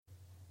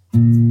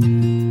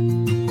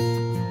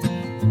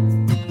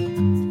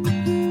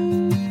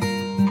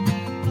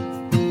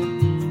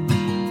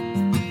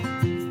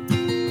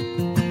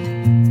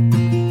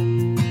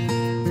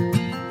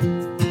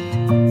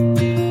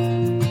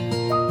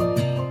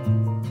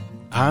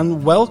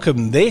and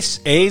welcome. This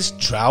is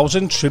Trials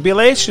and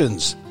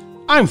Tribulations.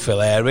 I'm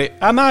Phil Airy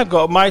and I've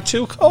got my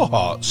two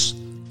cohorts,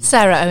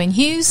 Sarah Owen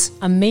Hughes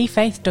and me,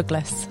 Faith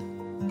Douglas.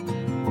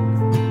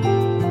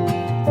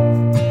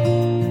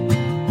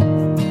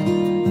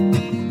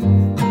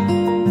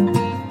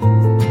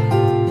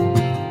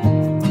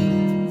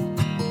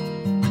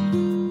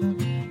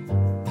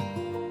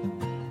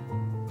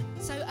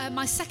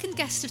 My second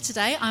guest of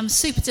today, I'm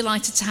super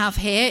delighted to have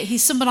here.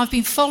 He's someone I've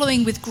been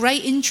following with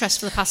great interest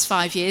for the past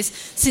 5 years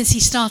since he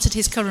started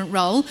his current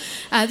role.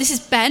 This is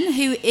Ben,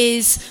 who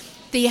is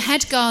the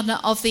head gardener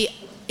of the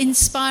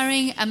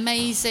inspiring,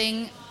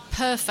 amazing,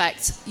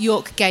 perfect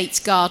York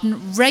Gate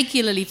Garden,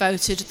 regularly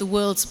voted the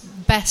world's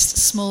best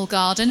small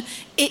garden.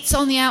 It's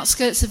on the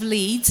outskirts of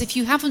Leeds. If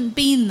you haven't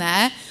been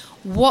there,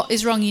 what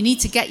is wrong? You need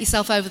to get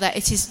yourself over there.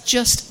 It is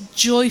just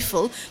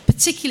joyful,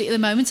 particularly at the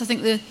moment. I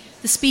think the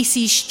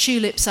species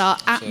tulips are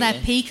at their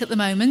peak at the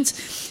moment.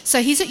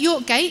 So he's at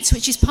York Gate,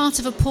 which is part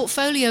of a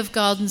portfolio of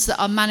gardens that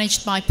are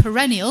managed by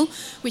Perennial,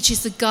 which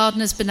is the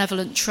Gardeners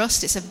Benevolent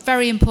Trust. It's a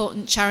very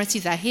important charity.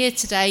 They're here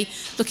today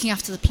looking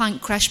after the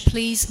plant creche.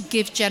 Please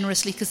give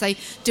generously because they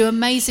do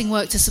amazing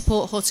work to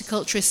support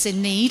horticulturists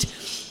in need.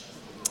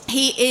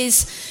 He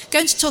is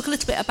going to talk a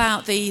little bit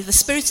about the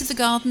spirit of the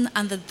garden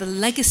and the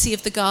legacy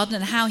of the garden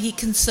and how he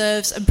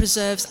conserves and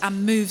preserves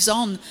and moves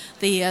on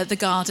the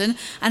garden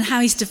and how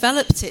he's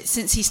developed it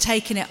since he's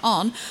taken it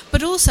on.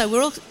 But also,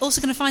 we're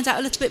also going to find out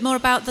a little bit more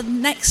about the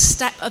next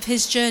step of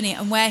his journey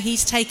and where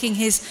he's taking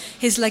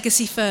his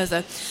legacy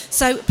further.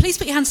 So please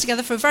put your hands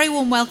together for a very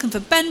warm welcome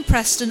for Ben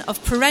Preston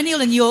of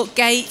Perennial and York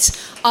Gate,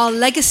 our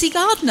legacy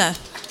gardener.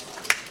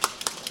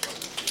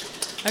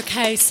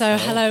 Okay, so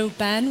hello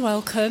Ben,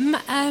 welcome.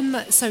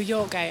 So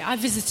Yorkgate, I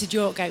visited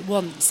Yorkgate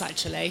once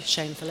actually,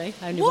 shamefully,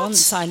 only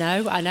once. I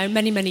know,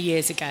 many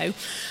years ago,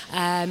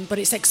 but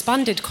it's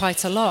expanded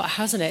quite a lot,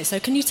 hasn't it? So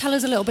can you tell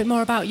us a little bit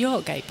more about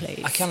Yorkgate,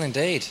 please? I can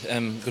indeed.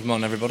 Good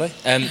morning, everybody.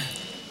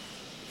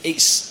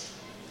 It's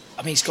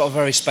got a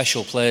very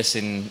special place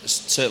in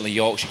certainly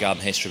Yorkshire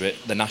garden history,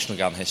 but the national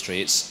garden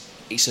history.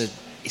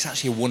 It's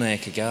actually a 1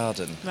 acre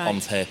garden on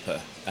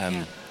paper.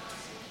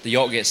 The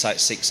Yorkgate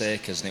site's 6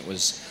 acres, and it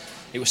was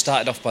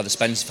started off by the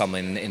Spencer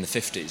family in the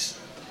 50s.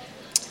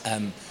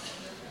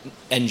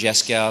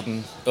 NGS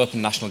Garden,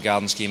 Open National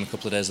Garden Scheme a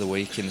couple of days of the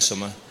week in the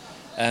summer.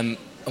 And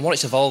what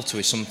it's evolved to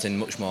is something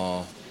much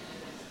more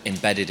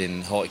embedded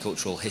in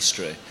horticultural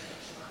history.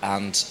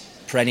 And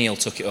Perennial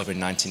took it over in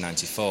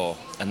 1994,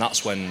 and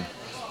that's when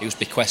it was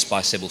bequeathed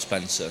by Sybil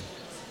Spencer.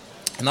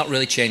 And that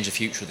really changed the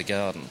future of the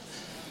garden.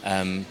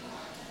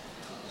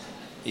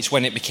 It's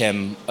when it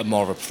became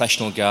more of a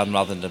professional garden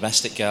rather than a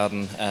domestic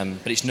garden,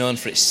 but it's known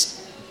for its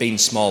being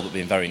small but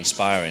being very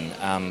inspiring.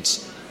 And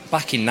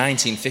back in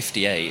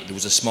 1958 there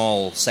was a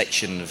small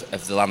section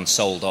of the land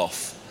sold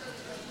off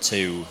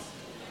to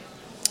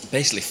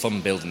basically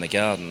fund building the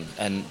garden,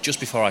 and just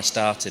before I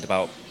started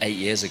about 8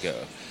 years ago,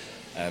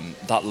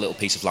 that little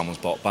piece of land was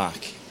bought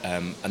back,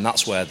 and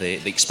that's where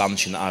the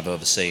expansion that I've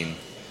overseen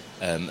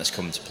has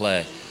come into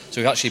play.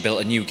 So we've actually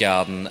built a new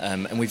garden,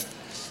 and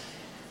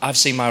I've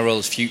seen my role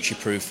as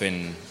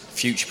future-proofing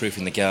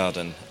the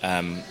garden.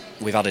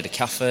 We've added a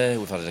cafe,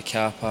 we've added a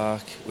car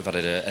park, we've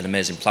added an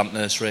amazing plant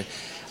nursery,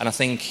 and I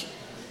think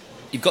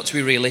you've got to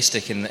be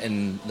realistic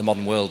in the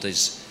modern world.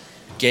 Is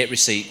gate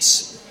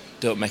receipts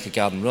don't make a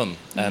garden run.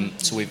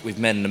 So we've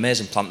made an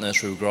amazing plant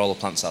nursery. We grow all the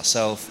plants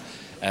ourselves.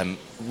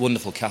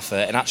 Wonderful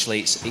cafe, and actually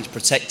it's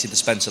protected the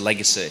Spencer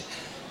legacy.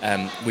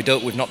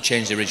 We've not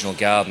changed the original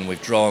garden. We've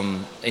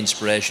drawn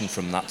inspiration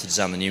from that to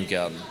design the new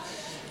garden.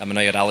 I know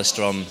you had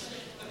Alistair on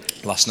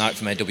last night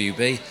from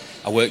AWB.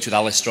 I worked with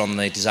Alistair on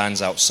the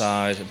designs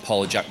outside and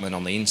Paula Jackman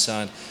on the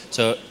inside.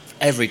 So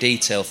every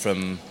detail,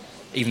 from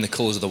even the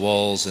colours of the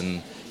walls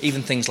and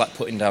even things like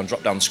putting down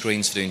drop-down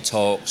screens for doing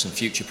talks and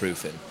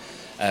future-proofing,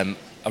 I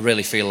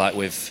really feel like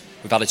we've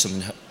added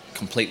something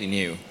completely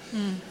new.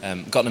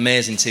 Got an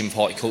amazing team of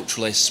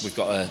horticulturalists. We've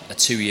got a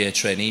 2-year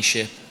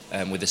traineeship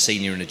with a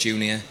senior and a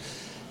junior.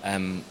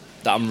 That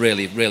I'm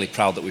really, really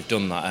proud that we've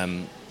done that.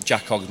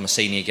 Jack Hogg, my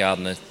senior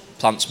gardener,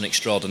 plantsman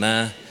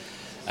extraordinaire.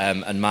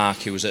 And Mark,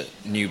 who was at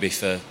Newby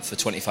for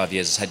 25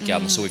 years as head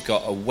gardener. So we've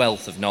got a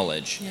wealth of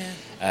knowledge,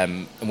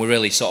 and we're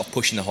really sort of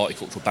pushing the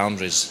horticultural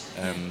boundaries.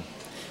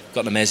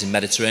 Got an amazing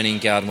Mediterranean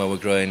garden where we're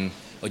growing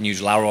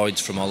unusual aroids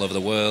from all over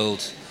the world,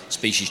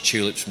 species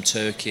tulips from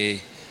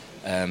Turkey,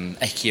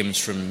 echiums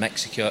from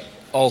Mexico,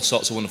 all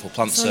sorts of wonderful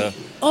plants. So an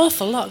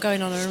awful lot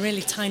going on in a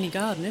really tiny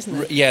garden, isn't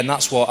it? Yeah, and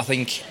that's what I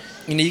think.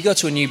 You go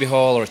to a Newby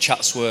Hall or a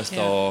Chatsworth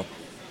or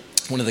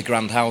one of the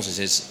grand houses,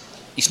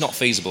 it's not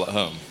feasible at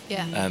home.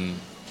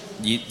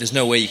 There's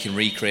no way you can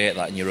recreate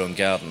that in your own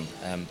garden.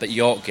 But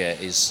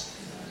Yorkgate is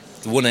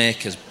the 1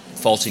 acre,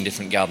 14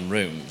 different garden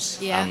rooms,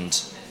 and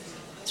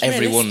it's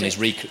everyone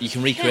realistic. You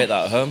can recreate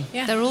that at home.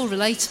 They're all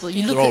relatable.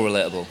 They're all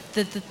relatable.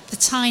 The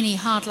tiny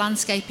hard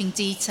landscaping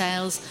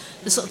details,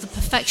 the sort of the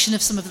perfection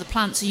of some of the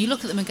plants, and you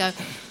look at them and go,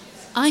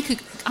 I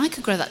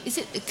could grow that. Is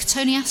it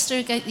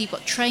Cotoneaster? You've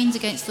got trains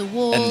against the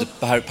wall. And the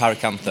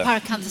Paracantha.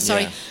 Paracantha,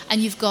 sorry. Yeah.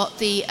 And you've got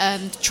the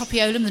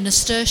Tropiolum, the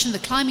nasturtium, the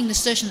climbing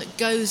nasturtium that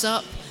goes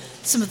up.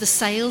 Some of the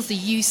sails, the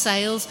yew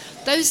sails.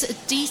 Those are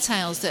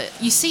details that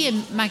you see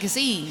in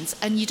magazines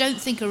and you don't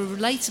think are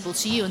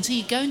relatable to you until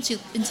you go into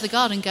the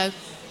garden and go,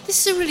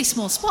 this is a really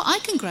small spot. I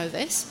can grow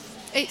this.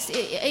 It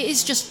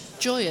is just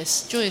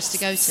joyous to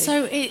go to.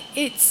 So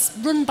it's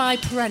run by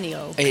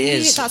Perennial. It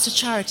is. That's a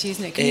charity,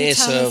 isn't it? Can you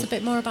tell us a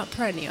bit more about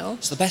Perennial?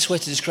 So the best way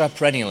to describe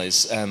Perennial is,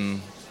 so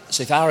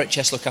if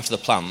RHS look after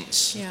the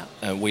plants,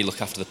 we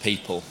look after the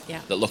people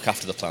that look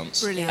after the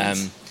plants.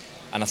 Brilliant.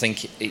 And I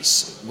think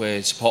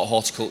we support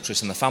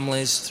horticulturists and their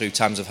families through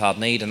times of hard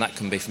need, and that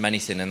can be from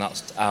anything, and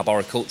that's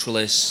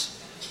arboriculturalists,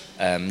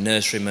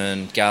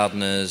 nurserymen,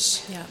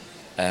 gardeners,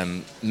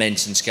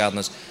 maintenance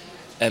gardeners.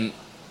 And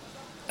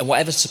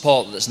whatever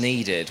support that's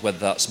needed, whether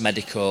that's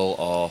medical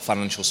or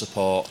financial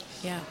support,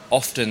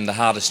 often the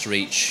hardest to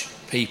reach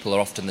people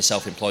are often the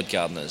self-employed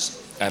gardeners.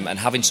 And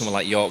having someone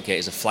like Yorkgate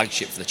is a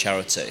flagship for the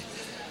charity,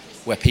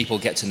 where people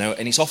get to know,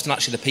 and it's often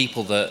actually the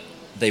people that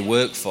they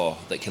work for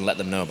that can let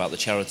them know about the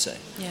charity.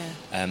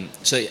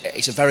 So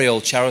it's a very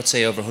old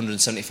charity, over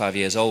 175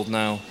 years old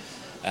now,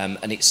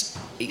 and it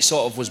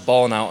sort of was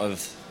born out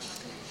of,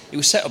 it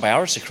was set up by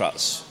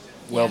aristocrats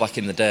back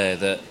in the day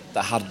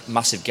that had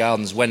massive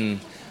gardens when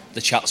the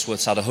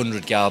Chatsworths had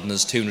 100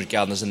 gardeners, 200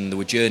 gardeners, and there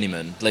were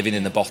journeymen living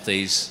in the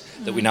bothies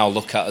that we now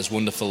look at as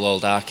wonderful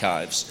old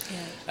archives.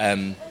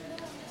 And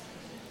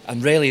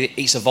really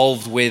it's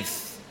evolved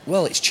with,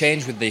 it's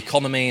changed with the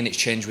economy and it's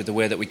changed with the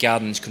way that we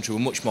garden in this country.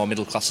 We're much more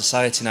middle-class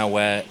society now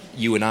where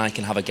you and I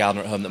can have a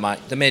gardener at home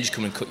they may just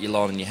come and cut your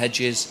lawn and your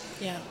hedges,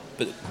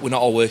 but we're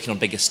not all working on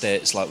big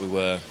estates like we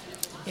were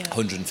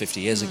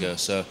 150 years ago.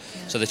 So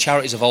the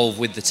charity's evolved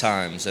with the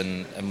times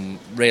and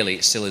really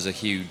it still is a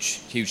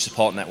huge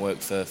support network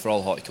for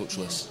all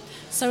horticulturalists.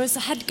 So as the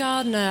head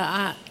gardener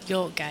at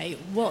Yorkgate,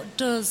 what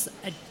does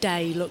a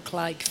day look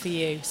like for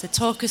you? So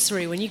talk us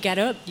through, when you get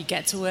up, you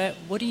get to work,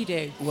 what do you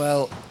do?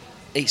 Well,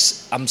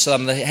 I'm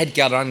the head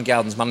gardener and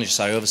gardens manager,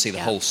 so I oversee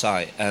the whole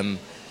site.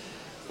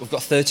 We've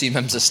got 13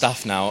 members of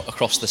staff now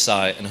across the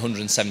site and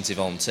 170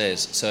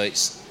 volunteers. So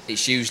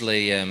it's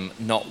usually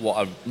not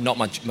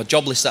my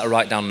job list that I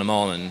write down in the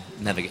morning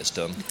never gets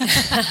done.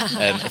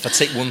 If I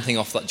take one thing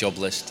off that job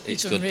list,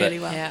 it's good. Really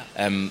well.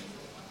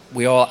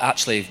 We all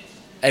actually,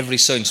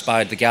 everybody's so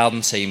inspired. The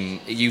garden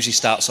team, it usually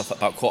starts off at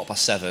about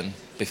 7:15.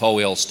 Before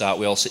we all start,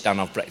 we all sit down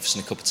and have breakfast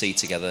and a cup of tea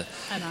together.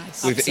 Oh,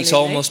 nice. It's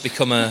almost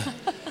become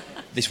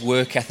this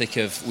work ethic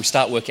of, we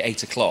start work at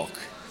 8 o'clock,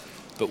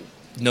 but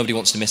nobody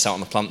wants to miss out on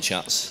the plant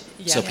chats.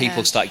 So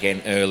people start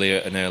getting earlier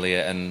and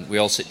earlier, and we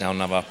all sit down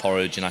and have our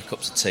porridge and our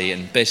cups of tea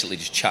and basically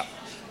just chat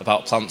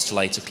about plants till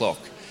 8 o'clock.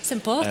 It's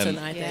important,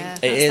 I think. Yeah.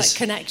 It is. That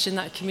connection,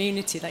 that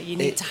community that you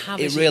need to have.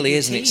 It really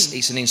is, and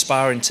it's an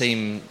inspiring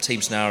team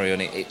scenario,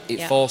 and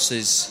it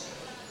forces,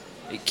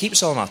 it keeps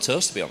us all on our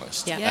toes, to be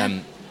honest.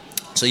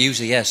 So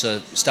usually, so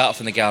start off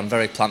in the garden,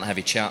 very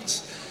plant-heavy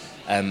chats,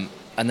 and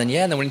then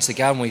we're into the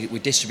garden. We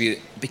distribute,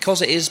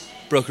 because it is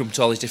broken up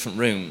into all these different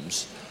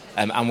rooms,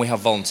 and we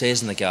have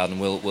volunteers in the garden.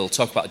 We'll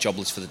talk about a job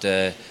list for the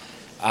day.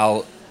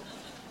 I'll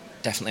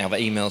definitely have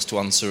emails to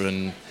answer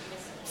and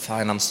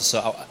finance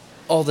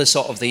all the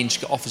sort of the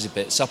intricate office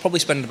bits. So I'll probably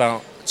spend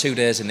about 2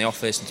 days in the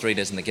office and 3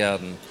 days in the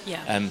garden.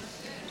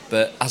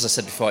 But as I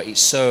said before, there's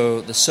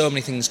so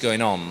many things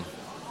going on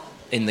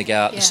in the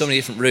garden. There's so many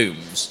different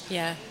rooms.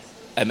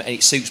 And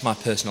it suits my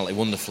personality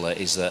wonderfully.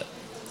 Is that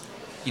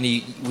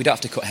we don't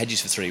have to cut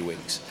hedges for 3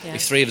 weeks.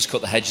 If 3 of us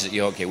cut the hedges at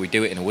Yorkgate, we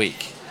do it in a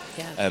week.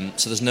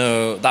 So there's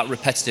no that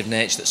repetitive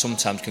nature that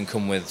sometimes can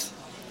come with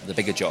the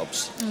bigger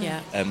jobs.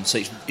 So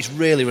it's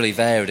really, really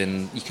varied,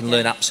 and you can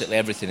learn absolutely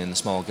everything in the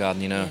small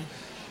garden.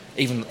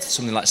 Even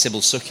something like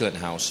Sybil's succulent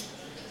house,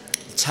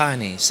 a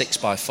tiny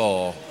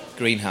 6x4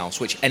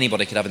 greenhouse, which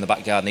anybody could have in the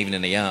back garden, even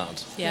in a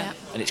yard.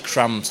 And it's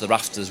crammed to the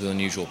rafters with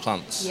unusual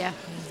plants.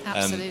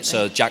 Absolutely.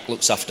 So Jack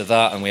looks after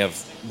that, and we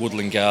have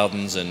woodland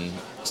gardens and,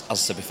 as I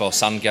said before,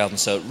 sand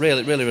gardens. So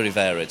really, really, really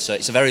varied. So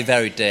it's a very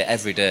varied day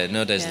every day.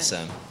 No day's the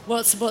same.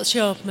 What's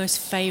your most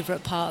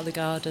favourite part of the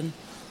garden?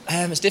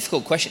 It's a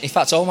difficult question. In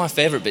fact, all my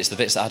favourite bits are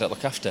the bits that I don't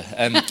look after.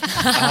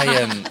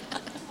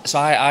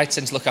 I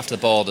tend to look after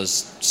the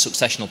borders.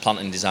 Successional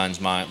planting design's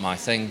my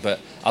thing, but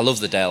I love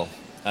the dell.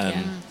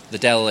 The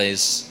dell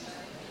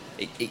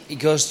it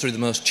goes through the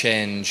most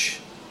change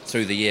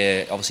through the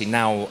year. Obviously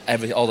now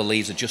all the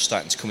leaves are just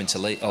starting to come into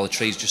leaf, all the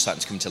trees are just starting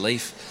to come into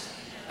leaf.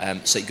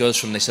 So it goes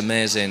from this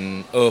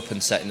amazing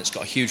open setting that's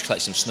got a huge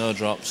collection of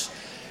snowdrops,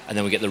 and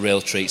then we get the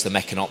real treats, the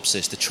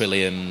Meconopsis, the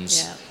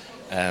Trilliums.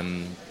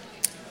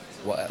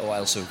 What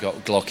else have we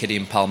got?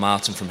 Glaucidium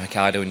palmatum from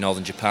Hokkaido in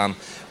northern Japan.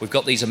 We've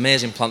got these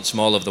amazing plants from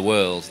all over the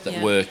world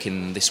that work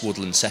in this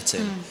woodland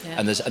setting,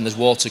 and there's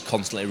water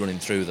constantly running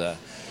through there.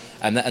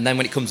 And then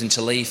when it comes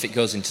into leaf, it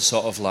goes into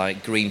sort of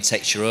like green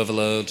texture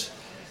overload,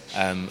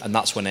 and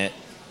that's when it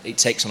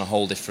takes on a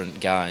whole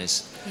different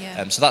guise.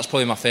 Yeah. So that's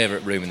probably my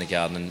favourite room in the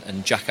garden,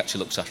 and Jack actually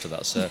looks after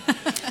that. So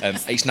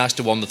it's nice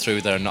to wander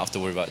through there and not have to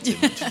worry about it too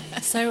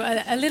much. So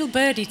a little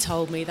birdie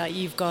told me that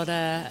you've got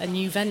a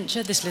new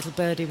venture. This little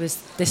birdie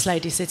was this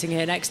lady sitting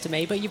here next to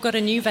me, but you've got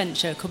a new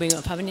venture coming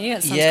up, haven't you?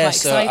 It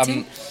sounds quite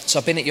exciting. So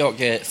I've been at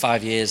Yorkgate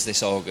 5 years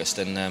this August,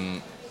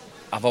 and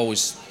I've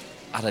always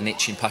had an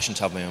itching passion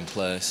to have my own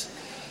place.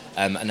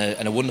 And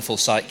a wonderful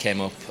site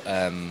came up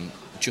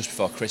just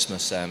before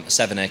Christmas, a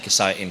 7-acre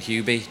site in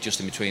Hewby, just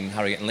in between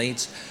Harrogate and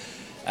Leeds,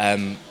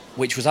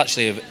 which was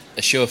actually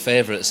a show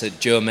favourite. So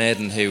Joe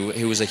Maiden,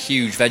 who was a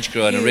huge veg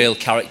grower and a real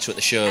character at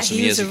the show some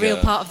years ago. He was a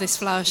real part of this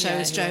flower show,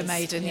 as Joe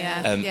Maiden,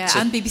 and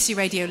BBC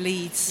Radio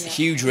Leeds.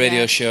 Huge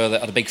radio show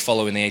that had a big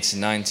following in the 80s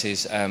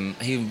and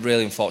 90s. He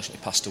really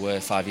unfortunately passed away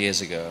 5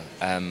 years ago,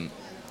 and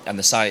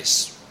the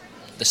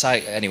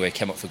site anyway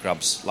came up for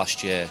grabs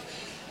last year.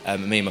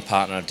 Me and my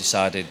partner have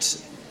decided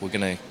we're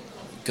going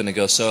to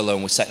go solo,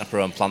 and we're setting up our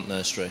own plant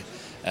nursery.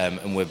 And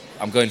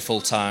I'm going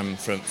full time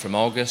from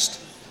August,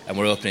 and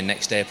we're opening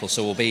next April.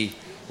 So we'll be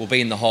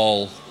in the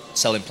hall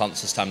selling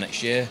plants this time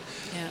next year.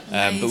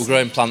 Yeah, but we're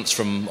growing plants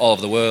from all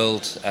over the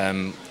world,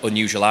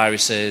 unusual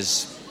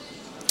irises,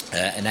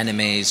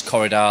 anemones,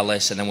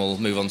 corydallis, and then we'll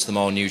move on to the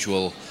more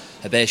unusual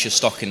herbaceous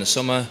stock in the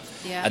summer,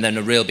 and then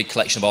a real big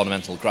collection of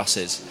ornamental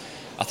grasses.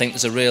 I think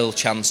there's a real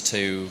chance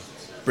to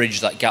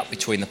bridge that gap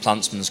between the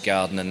plantsman's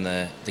garden and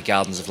the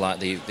gardens of like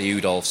the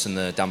Udolphs and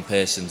the Dan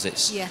Pearsons.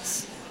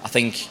 I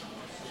think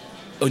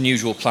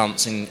unusual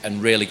plants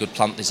and really good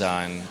plant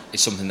design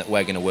is something that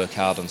we're going to work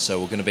hard on. So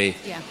we're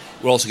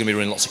also going to be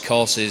running lots of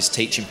courses,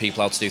 teaching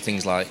people how to do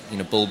things like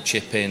bulb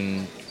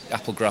chipping,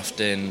 apple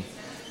grafting,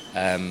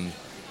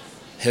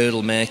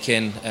 hurdle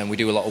making, and we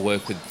do a lot of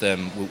work with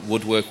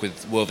woodwork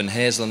with woven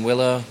hazel and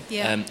willow.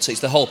 So it's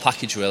the whole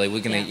package really.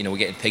 We're going to we're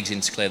getting pigs in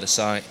to clear the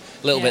site,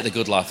 a little bit of the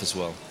good life as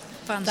well.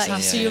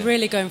 So you're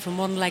really going from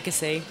one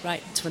legacy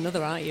right to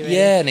another, aren't you? Really?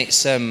 Yeah, and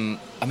it's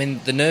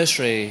the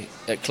nursery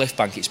at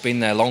Cliffbank, it's been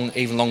there long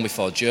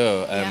before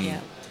Joe.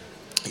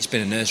 It's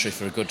been a nursery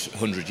for a good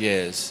 100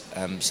 years.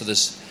 So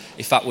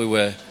in fact we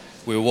were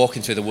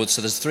walking through the woods.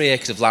 So there's 3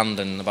 acres of land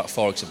and about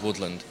 4 acres of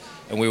woodland,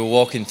 and we were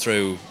walking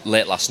through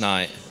late last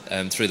night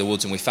through the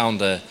woods, and we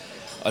found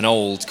an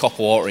old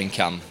copper watering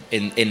can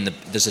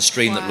there's a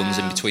stream that runs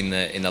in between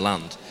in the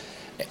land.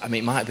 I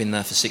mean, it might have been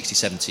there for 60,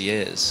 70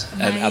 years,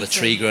 and had a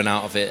tree growing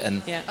out of it,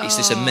 and it's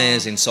this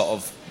amazing sort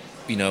of,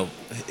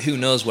 who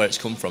knows where it's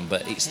come from,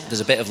 but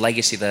there's a bit of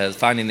legacy there,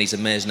 finding these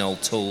amazing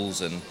old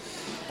tools, and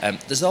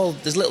there's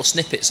little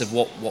snippets of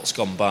what's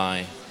gone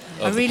by.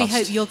 I really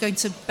hope you're going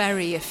to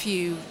bury a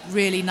few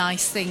really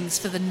nice things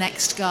for the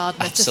next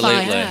gardener to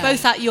find,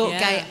 both at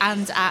Yorkgate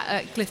and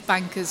at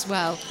Cliffbank as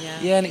well.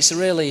 Yeah, and it's a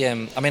really,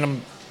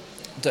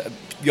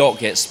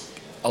 Yorkgate's,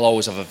 I'll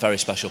always have a very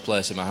special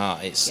place in my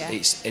heart.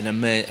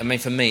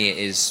 For me, it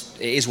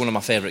is one of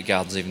my favourite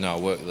gardens, even though I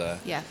work there.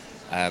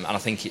 And I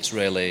think it's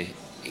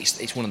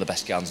one of the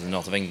best gardens in the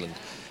north of England.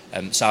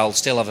 So I'll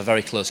still have a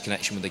very close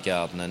connection with the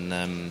garden,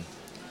 and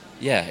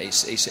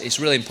it's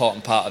a really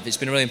important part of. It's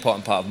been a really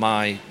important part of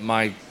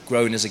my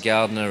growing as a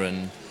gardener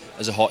and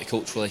as a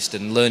horticulturalist,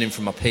 and learning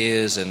from my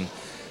peers, and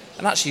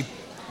actually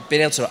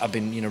being able to. I've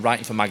been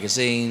writing for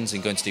magazines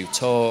and going to do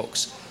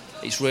talks.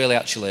 It's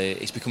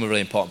become a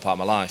really important part of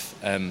my life,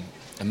 and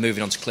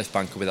moving on to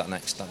Cliffbank will be that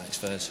next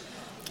phase.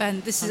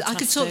 Ben, I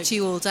could talk to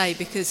you all day,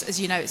 because, as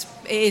you know, it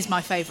is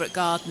my favourite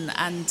garden,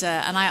 and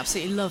I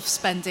absolutely love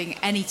spending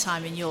any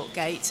time in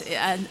Yorkgate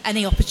and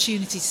any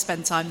opportunity to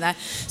spend time there.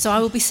 So I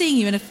will be seeing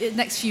you in the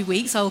next few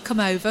weeks. I will come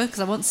over because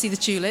I want to see the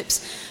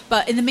tulips.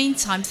 But in the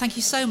meantime, thank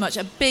you so much.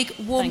 A big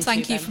warm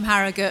thank you from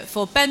Harrogate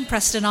for Ben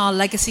Preston, our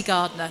legacy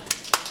gardener.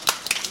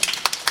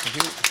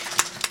 Thank you.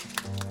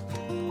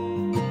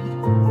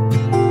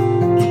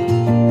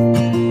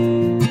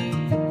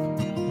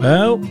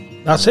 Well,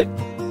 that's it.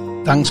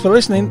 Thanks for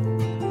listening.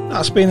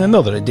 That's been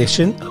another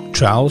edition of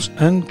Trials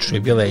and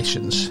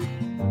Tribulations.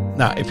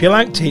 Now, if you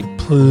liked it,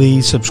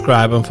 please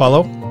subscribe and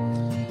follow.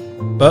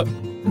 But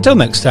until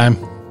next time,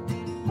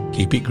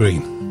 keep it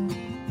green.